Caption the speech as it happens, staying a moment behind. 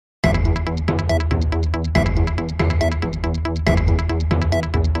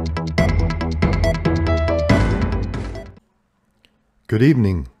Good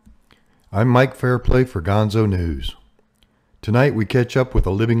evening. I'm Mike Fairplay for Gonzo News. Tonight we catch up with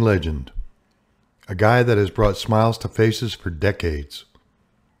a living legend, a guy that has brought smiles to faces for decades.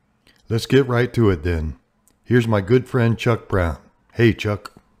 Let's get right to it then. Here's my good friend Chuck Brown. Hey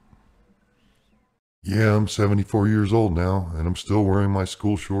Chuck. Yeah, I'm 74 years old now, and I'm still wearing my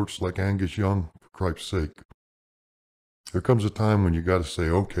school shorts like Angus Young, for Christ's sake. There comes a time when you gotta say,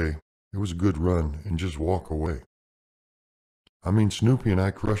 okay, it was a good run, and just walk away. I mean, Snoopy and I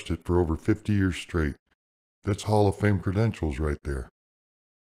crushed it for over 50 years straight. That's Hall of Fame credentials right there.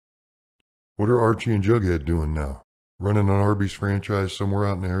 What are Archie and Jughead doing now? Running an Arby's franchise somewhere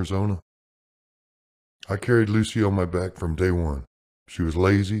out in Arizona? I carried Lucy on my back from day one. She was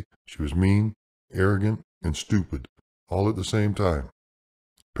lazy, she was mean, arrogant, and stupid, all at the same time.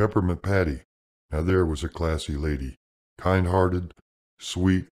 Peppermint Patty, now there was a classy lady, kind-hearted,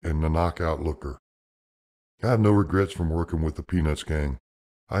 sweet, and a knockout looker. I have no regrets from working with the Peanuts gang.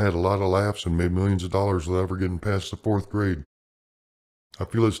 I had a lot of laughs and made millions of dollars without ever getting past the 4th grade. I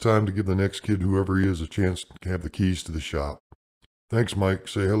feel it's time to give the next kid, whoever he is, a chance to have the keys to the shop. Thanks, Mike.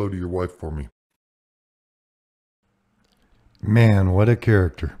 Say hello to your wife for me. Man, what a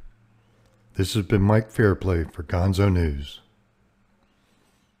character. This has been Mike Fairplay for Gonzo News.